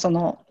ちょっとそ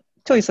の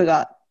チョイス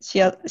が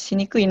し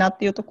にくいなっ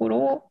ていうところ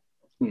を、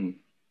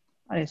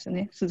あれです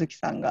ね、鈴木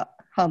さんが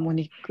ハーモ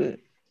ニッ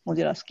クモ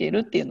ジュラスケール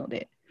っていうの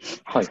で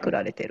作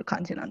られている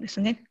感じなんです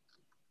ね。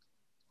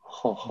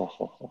本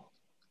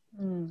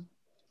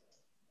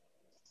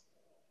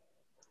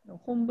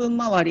文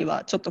周り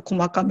はちょっと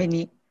細かめ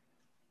に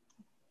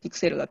ピク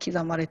セルが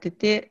刻まれて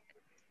て、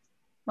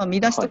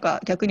見出しと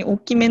か逆に大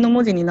きめの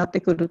文字になっ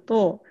てくる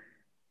と、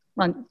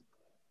な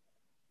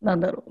ん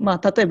だろう、例え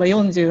ば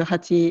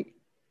48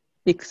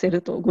ピクセ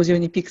ルと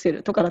52ピクセ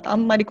ルとかだとあ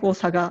んまりこう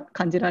差が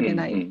感じられ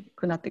ない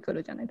くなってく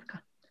るじゃないですか。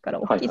だから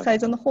大きいサイ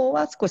ズの方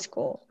は少し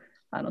こ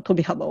う飛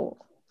び幅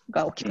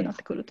が大きくなっ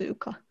てくるという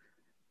か、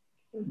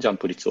ジャン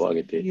プ率を上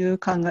げていう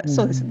考え、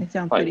そうですね、ジ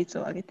ャンプ率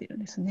を上げているん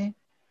ですね。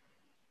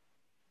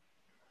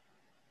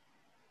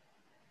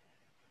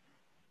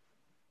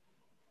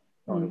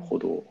なるほ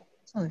ど。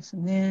そうです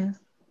ね。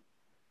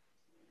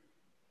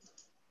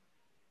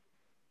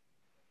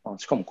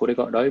しかもこれ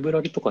がライブ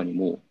ラリとかに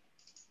も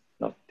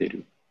なって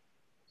る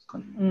か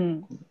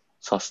ね。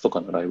SAS とか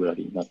のライブラ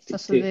リになってい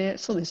て。で、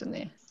そうです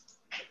ね。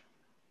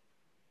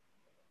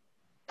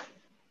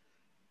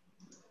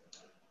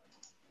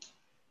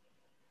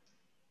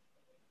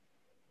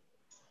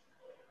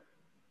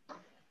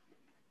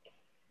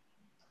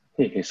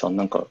へいへいさん、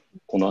なんか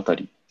このあた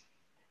り、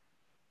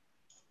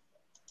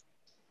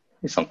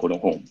へいさんこの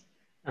本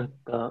なん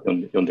か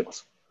読んでま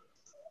す？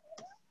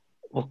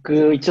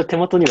僕、一応手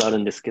元にはある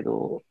んですけ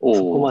ど、そ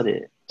こま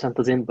でちゃん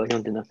と全部は読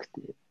んでなく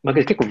て、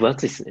結構分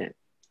厚いですね、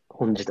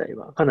本自体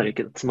は。かなり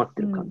けど詰まっ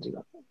てる感じ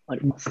があ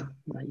ります。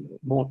内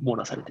容網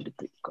羅されてる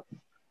というか。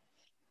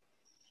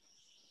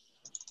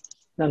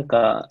なん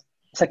か、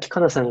さっきか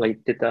なさんが言っ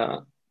て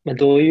た、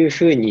どういう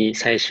ふうに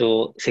最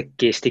初設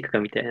計していくか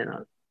みたい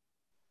な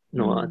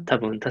のは、多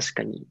分確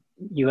かに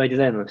UI デ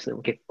ザイナーの人で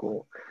も結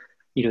構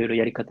いろいろ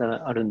やり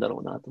方あるんだろ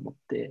うなと思っ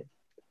て、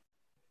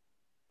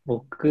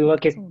僕は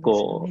結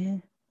構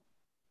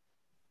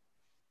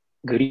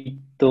グリッ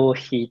ドを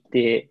引い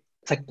て、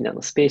さっき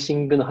のスペーシ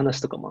ングの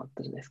話とかもあっ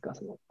たじゃないですか、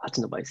その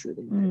8の倍数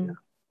でみたい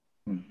な。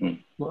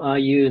ああ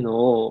いうの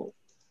を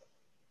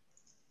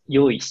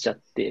用意しちゃっ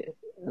て、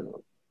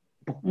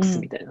ボックス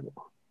みたいなの。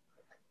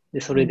で、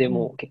それで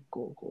もう結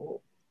構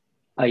こ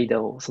う、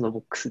間をその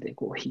ボックスで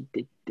こう引いて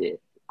いって、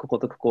ここ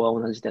とここ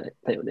は同じだ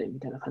よね、み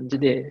たいな感じ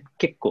で、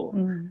結構、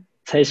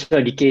最初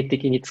は理系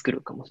的に作る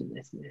かもしれない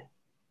ですね。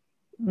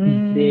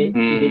で、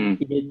入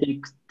れてい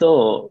く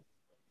と、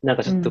なん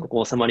かちょっとこ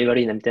こ収まり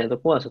悪いなみたいなと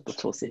こはちょっと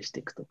調整し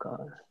ていくとか、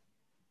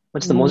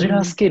ちょっとモジュ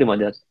ラースケールま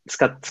では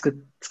使っ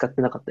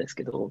てなかったです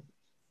けど、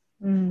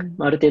うん。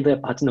まあ、ある程度やっ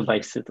ぱ8の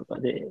倍数とか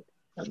で、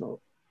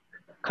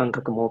間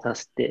隔も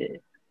足し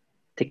て、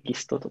テキ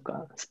ストと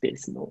かスペー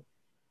スの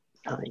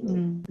単位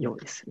を用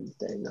意するみ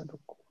たいなと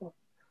こ。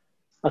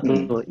あ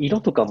と、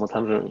色とかも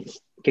多分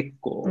結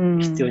構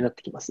必要になっ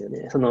てきますよ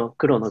ね。その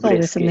黒のグレ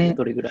ースケール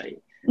どれぐらい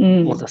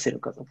持たせる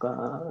かと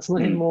か、その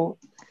辺も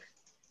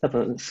多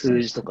分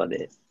数字とか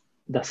で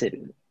出せ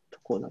ると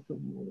ころだと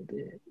思うの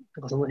で、な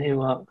んかその辺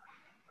は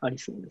あり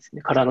そうです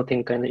ね。カラーの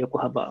展開の横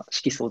幅、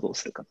色素をどう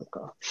するかと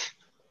か。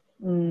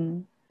う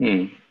ん。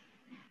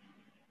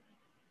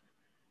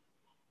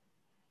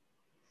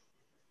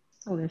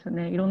そうです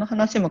ね。色の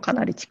話もか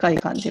なり近い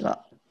感じ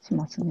がし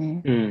ます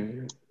ね。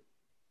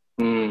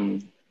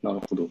なる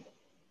ほど。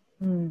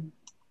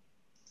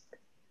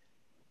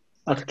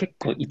あと結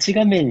構一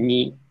画面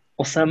に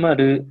収ま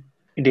る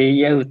レ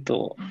イアウ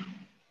ト、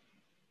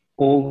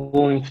黄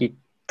金比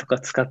とか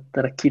使っ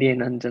たら綺麗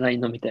なんじゃない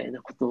のみたい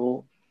なこと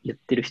を言っ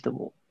てる人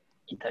も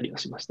いたりは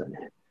しました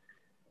ね。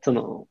そ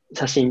の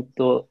写真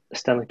と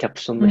下のキャプ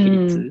ションの比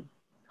率。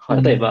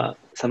例えば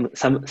サ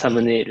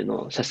ムネイル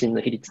の写真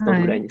の比率ど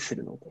のぐらいにす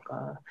るのと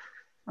か、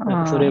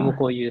なんかそれも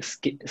こういうス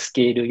ケ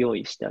ール用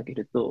意してあげ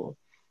ると、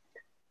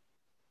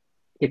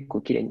結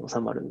構綺麗に収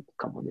まる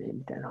かもね、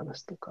みたいな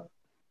話とか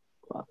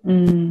は、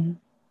見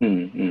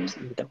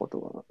たこ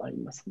とはあり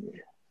ます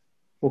ね。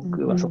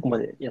僕はそこま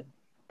でやっ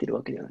てる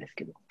わけではないです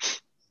けど。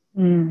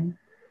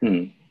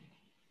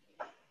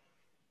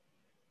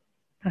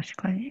確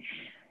かに。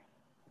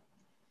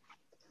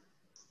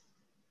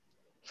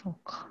そう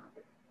か。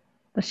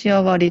私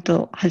は割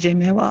と初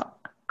めは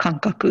感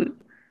覚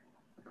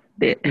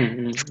で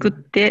作っ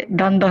て、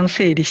だんだん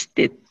整理し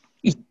て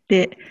いっ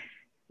て、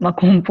まあ、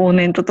コンポー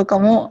ネントとか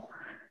も、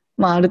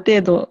まあ、ある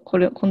程度こ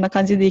んな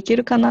感じでいけ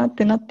るかなっ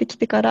てなってき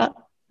てから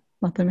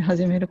まとめ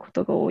始めるこ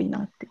とが多いな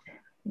って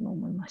今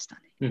思いました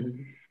ね。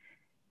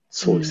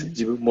そうですね。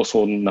自分も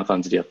そんな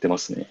感じでやってま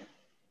すね。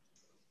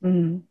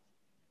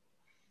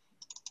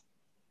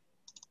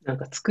なん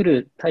か作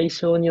る対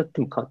象によって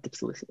も変わってき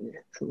そうですよ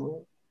ね。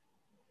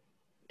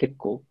結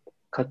構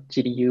かっ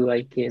ちり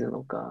UI 系な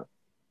のか、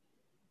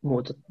も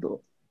うちょっ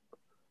と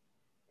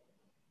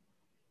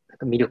なん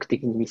か魅力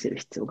的に見せる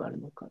必要がある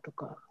のかと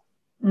か。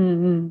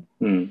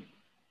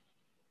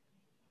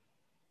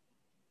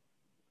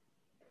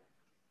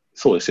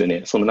そうですよ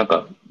ね。なん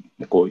か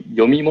こう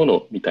読み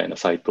物みたいな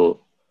サイ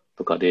ト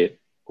とかで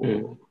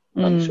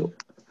なんでしょう。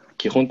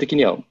基本的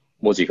には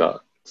文字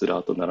がずら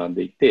っと並ん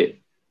でいて、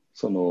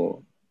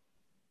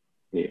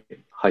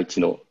配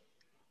置の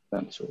な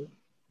んでしょう。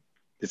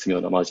絶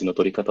妙なマージンの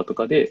取り方と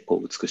かでこ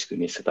う美しく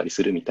見せたり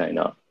するみたい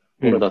な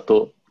ものだ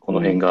と、この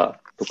辺が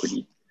特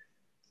に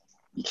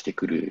生きて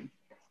くる、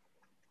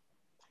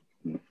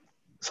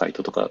サイ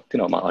トとかってい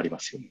うのはまあありま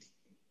すよね。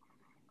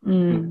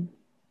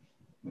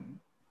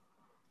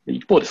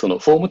一方でフォ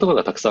ームとか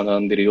がたくさん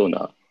並んでるよう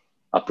な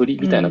アプリ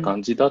みたいな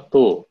感じだ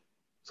と、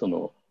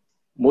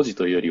文字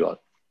というよりは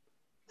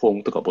フォー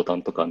ムとかボタ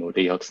ンとかの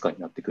レイアウトとかに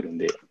なってくるん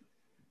で、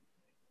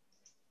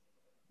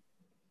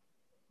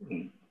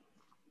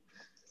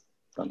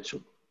なんでしょ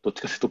う。どっ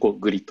ちかというとこう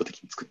グリッド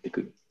的に作ってい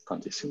く感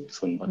じですよね。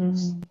そ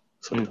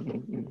れだと。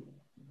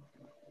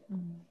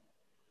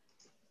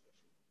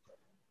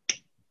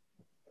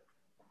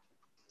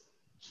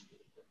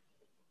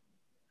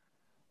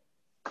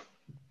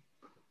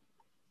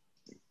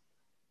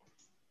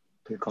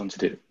という感じ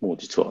で、もう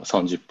実は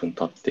30分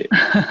経って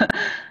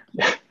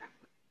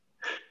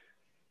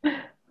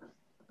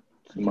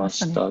きま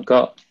した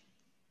が、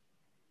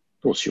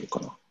どうしようか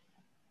な。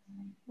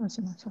どう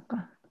しましょう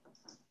か。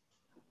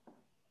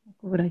1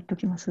個ぐらい言っと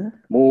きます？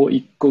もう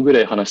1個ぐ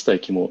らい話したい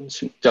気も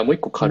し、じゃあもう1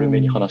個軽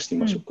めに話して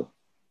みましょうか。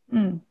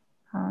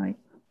はい。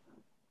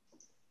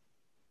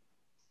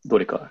ど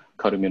れか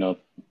軽めなや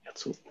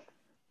つを。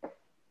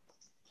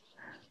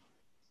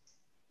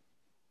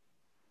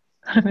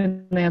軽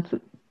めなや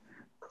つ。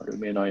軽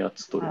めなや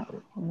つどれだろ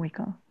う。重い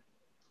かな。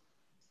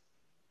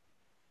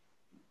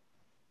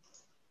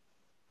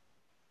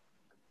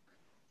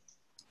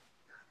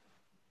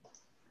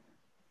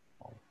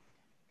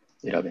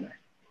選べない。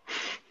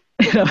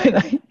選べ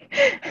ない。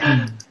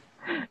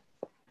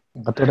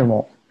どれ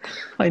も。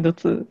ファイド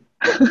2。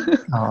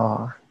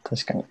ああ、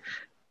確かに。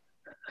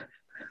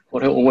こ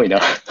れ重いな。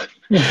ち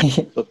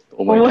ょっと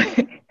重い。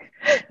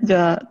じ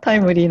ゃあ、タ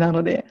イムリーな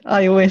ので、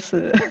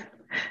iOS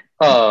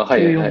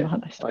 14の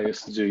話とか。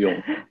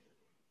iOS14。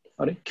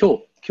あれ今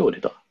日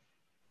出た？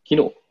昨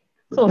日？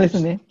そうです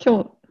ね。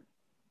今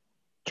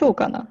日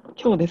かな？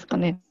今日ですか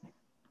ね。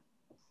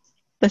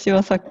私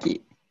はさっ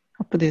き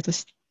アップデート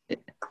して、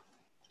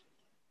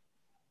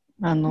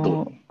ウ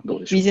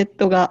ィジェッ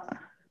トが、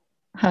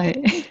は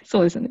い、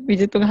そうですね。ウィ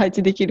ジェットが配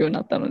置できるように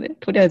なったので、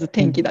とりあえず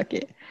天気だ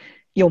け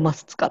4マ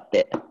ス使っ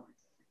て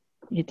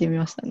入れてみ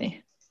ました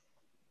ね。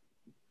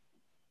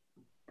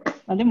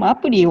でもア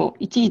プリを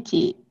いちい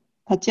ち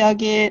立ち上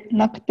げ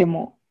なくて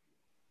も、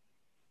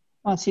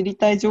まあ、知り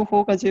たい情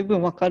報が十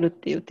分わかるっ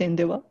ていう点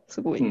では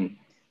すごい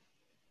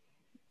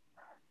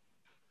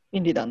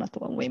便利だなと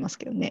は思います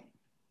けどね。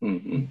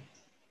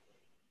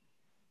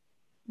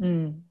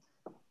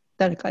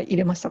誰か入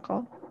れました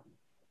か？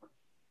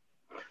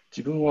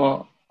自分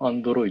は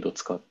Android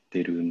使っ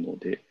てるの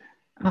で、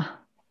あ、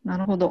な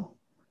るほど。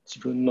自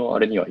分のあ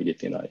れには入れ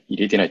てないと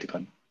いう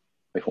か、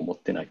iPhone 持っ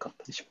てないかっ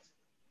たりします。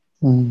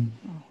うん。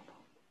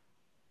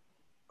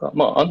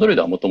まあ、Android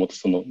はもともと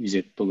そのウィジ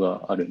ェット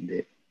があるん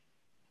で、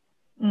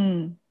う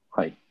ん。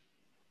はい。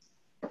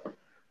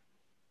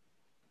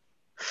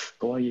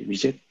とはいえ、ウィ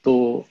ジェッ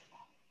ト、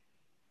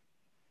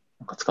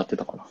なんか使って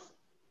たかな。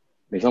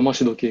目覚ま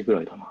し時計ぐ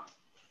らいだな。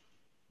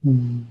う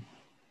ん。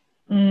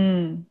う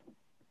ん。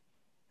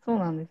そう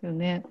なんですよ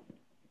ね。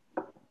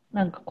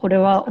なんかこれ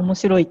は面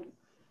白いっ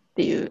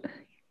ていう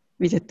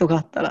ウィジェットがあ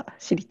ったら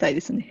知りたい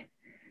ですね。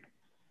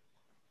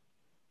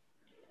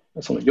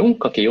その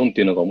 4×4 っ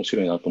ていうのが面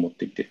白いなと思っ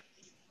ていて、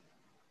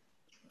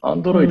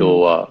Android う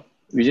ん。は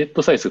ウィジェッ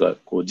トサイズが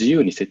こう自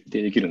由に設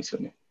定できるんです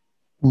よね。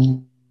う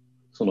ん。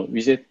そのウ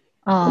ィジェット、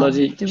ああ、同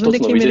じ自分で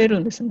一つのウィジェッ決めれる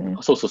んですね。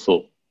ト、そうそうそ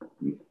う。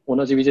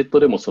同じウィジェット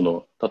でもそ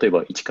の、例え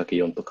ば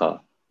 1×4 と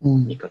かう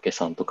ん。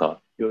2×3 と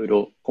か、いろい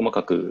ろ細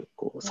かく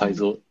こうサイ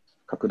ズを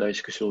拡大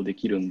縮小で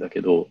きるんだ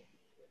けど、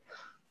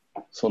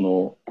そ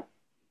の、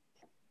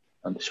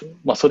なんでしょう。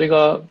まあ、それ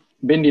が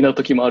便利な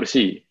時もある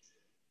し、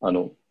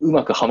う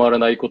まくはまら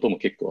ないことも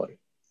結構ある。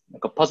なん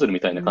かパズルみ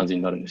たいな感じ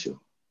になるんですよ。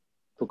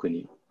特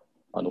に、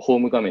ホー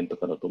ム画面と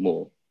かだと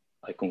も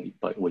うアイコンいっ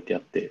ぱい置いてあ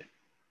って、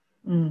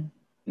うん。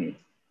うん。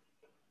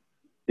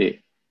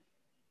で、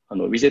ウ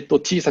ィジェットを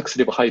小さくす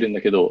れば入るん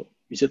だけど、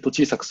ウィジェットを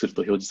小さくする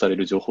と表示され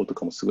る情報と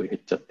かもすごい減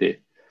っちゃっ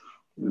て、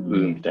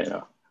みたい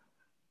な。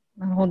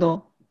なるほ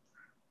ど。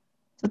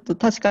ちょっと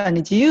確か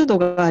に自由度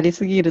があり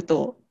すぎる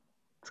と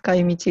使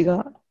い道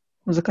が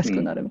難し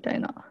くなるみたい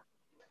な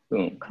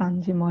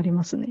感じもあり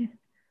ますね。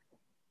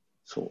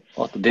そ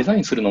う。あとデザ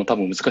インするのも多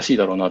分難しい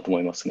だろうなと思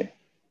いますね。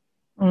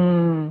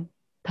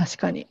確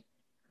かに。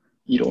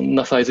いろん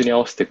なサイズに合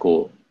わせて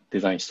こうデ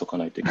ザインしとか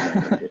ないといけない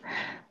ので、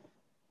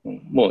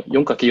もう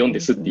 4×4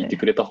 ですって言って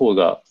くれた方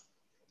が、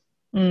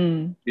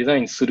デザ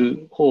インす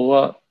る方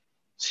は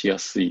しや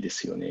すいで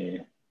すよ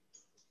ね。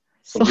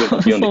その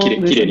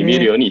 4×4 できれいに見え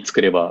るように作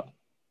れば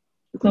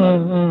よくなる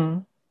ん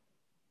で。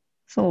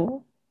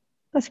そう。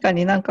確か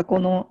になんかこ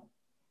の、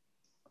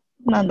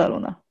なんだろう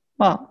な。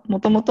まあ、も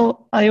とも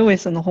と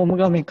iOS のホーム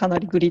画面かな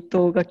りグリッ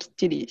ドがきっ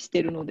ちりし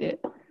てるので、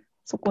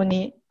そこ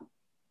に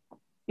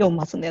4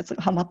マスのやつ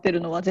がはまってる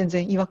のは全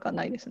然違和感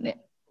ないです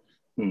ね。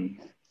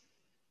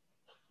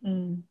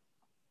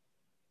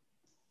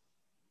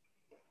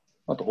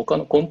あと他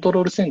のコント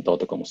ロールセンター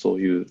とかもそ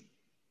ういう、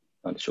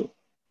なんでしょ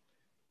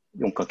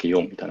う、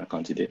4×4 みたいな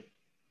感じで、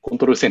コン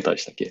トロールセンターで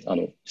したっけ？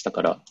下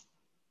から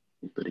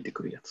出て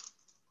くるやつ。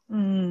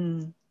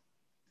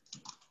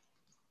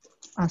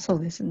あ、そ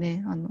うです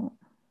ね。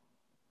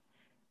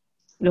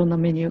いろんな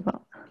メニュー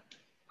が。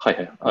はい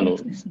はい。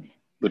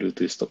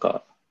Bluetooth と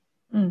か、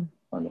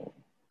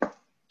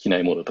機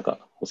内モードと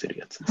か押せる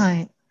やつです。は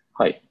い。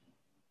はい。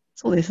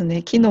そうです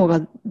ね。機能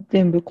が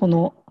全部こ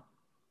の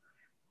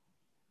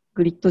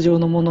グリッド上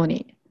のもの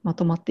にま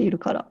とまっている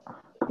から。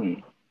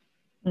で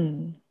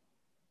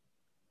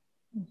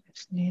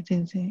すね。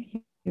全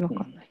然違和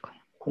感ないかな。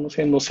この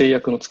辺の制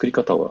約の作り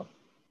方は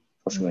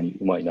さすがに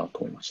うまいなと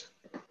思いました。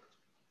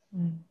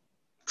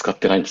使っ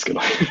てないんですけど。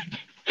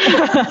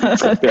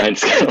使ってないんで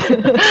すけ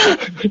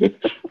ど。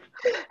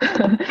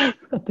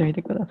使ってみ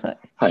てください。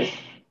はい。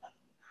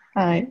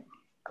はい。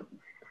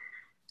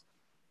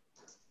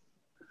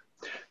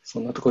そ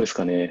んなとこです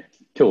かね。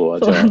今日は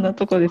じゃあ。そんな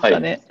とこですか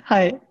ね。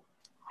はい。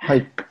は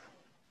い。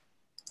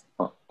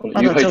この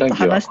まだちょっと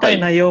話したい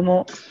内容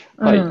も、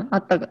あ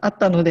っ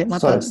たので、ま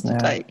た次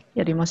回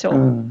やりましょ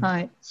う。は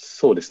い。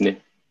そうです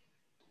ね。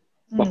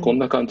まあ、こん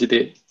な感じ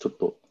で、ちょっ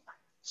と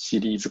シ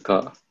リーズ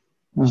化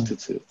しつ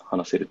つ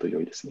話せると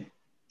良いですね。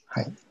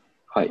はい。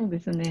はい。そうで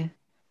すね。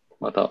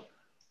また、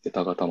ネ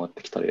タが溜まっ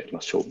てきたらやり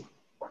ましょう。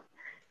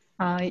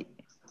はい。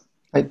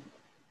はい。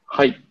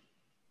はい。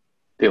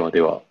では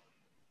では、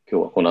今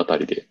日はこの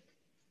辺りで、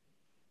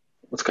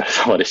お疲れ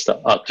様でし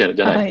た。じゃ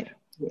ない。は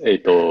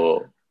い、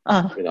こ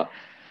れだ。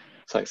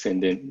宣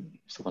伝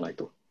しとかない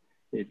と。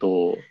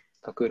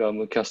タクラ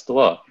ムキャスト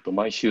は、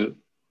毎週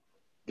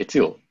月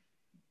曜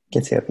日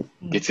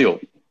に、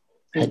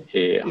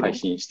配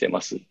信して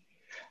ます。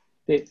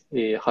で、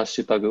ハッ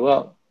シュタグ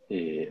は、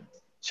シ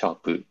ャー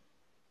プ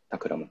タ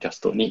クラムキャス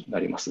トにな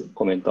ります。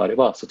コメントあれ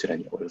ばそちら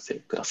にお寄せ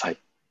ください。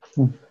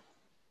とい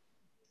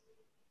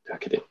うわ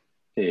けで、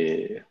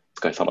お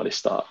疲れ様で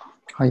した。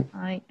はい。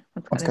お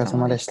疲れ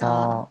様でし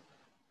た。